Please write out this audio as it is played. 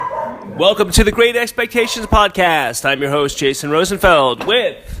Welcome to the Great Expectations Podcast. I'm your host, Jason Rosenfeld,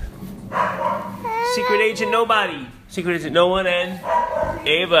 with Secret Agent Nobody, Secret Agent No One, and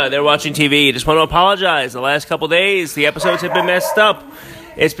Ava. They're watching TV. Just want to apologize. The last couple days, the episodes have been messed up.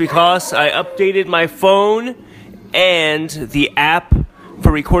 It's because I updated my phone and the app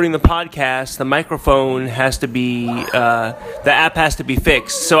for recording the podcast. The microphone has to be, the app has to be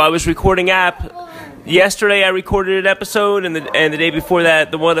fixed. So I was recording app. Yesterday I recorded an episode, and the day before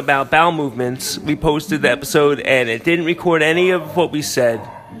that, the one about bowel movements. We posted the episode, and it didn't record any of what we said.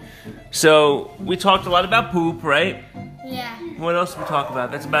 So we talked a lot about poop, right? Yeah. What else did we talk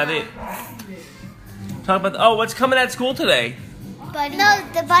about? That's about it. Talk about what's coming at school today? No,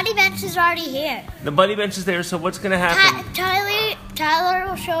 the Buddy Bench is already here. The Buddy Bench is there. So what's gonna happen? Tyler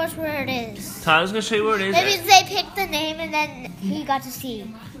will show us where it is. Tyler's gonna show you where it is. Maybe they picked the name and then he got to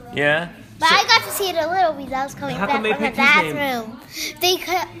see. Yeah. But I got to see it a little because I was coming How back come they from the picked his name? bathroom. They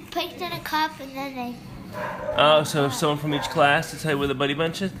picked in a cup and then they. Oh, so someone from each class to tell you where the Buddy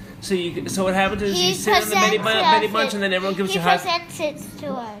Bunch is? So what happens is you sit on the Buddy Bunch and then everyone gives you high fives. He presents it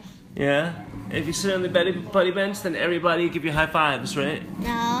to us. Yeah? If you sit on the Buddy Bench, then everybody give you high fives, right?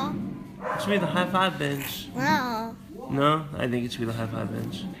 No. It should be the high five bench. No. No? I think it should be the high five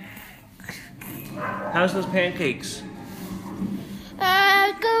bench. How's those pancakes?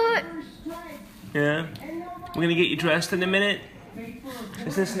 Good. Yeah? We're gonna get you dressed in a minute.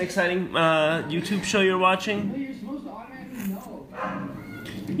 Is this an exciting YouTube show you're watching?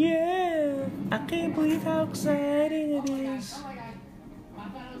 Yeah, I can't believe how exciting it is.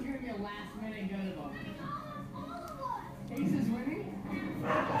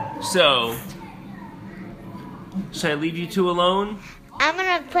 So, should I leave you two alone? I'm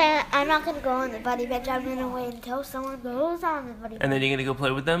not gonna go on the Buddy Bench. I'm gonna wait until someone goes on the Buddy Bench. And then you're gonna go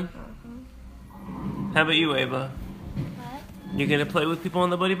play with them? How about you, Ava? What? You gonna play with people on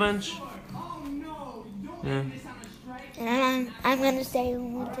the Buddy Bunch? Yeah. And I'm gonna stay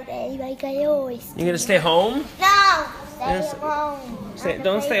home today like I always do. You gonna stay home? No! Stay Yes. alone.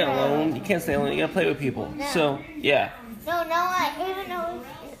 Don't stay alone. You can't stay alone. You gotta play with people. No. So, yeah. No, Ava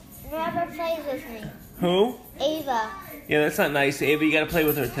never plays with me. Who? Ava. Yeah, that's not nice, Ava. You gotta play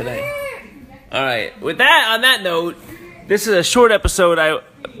with her today. All right. On that note, this is a short episode.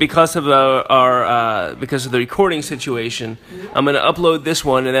 Because of because of the recording situation, I'm gonna upload this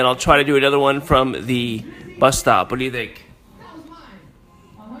one, and then I'll try to do another one from the bus stop. What do you think?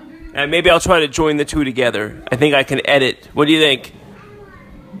 And maybe I'll try to join the two together. I think I can edit. What do you think?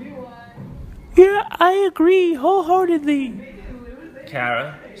 Yeah, I agree wholeheartedly.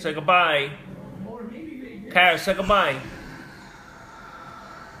 Kara, say goodbye. Kara, say goodbye.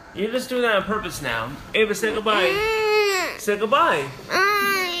 You're just doing that on purpose now. Ava, say goodbye. Say goodbye.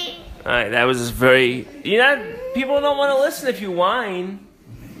 Alright, that was just very... people don't want to listen if you whine.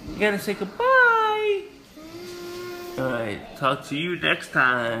 You gotta say goodbye. Alright, talk to you next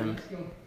time.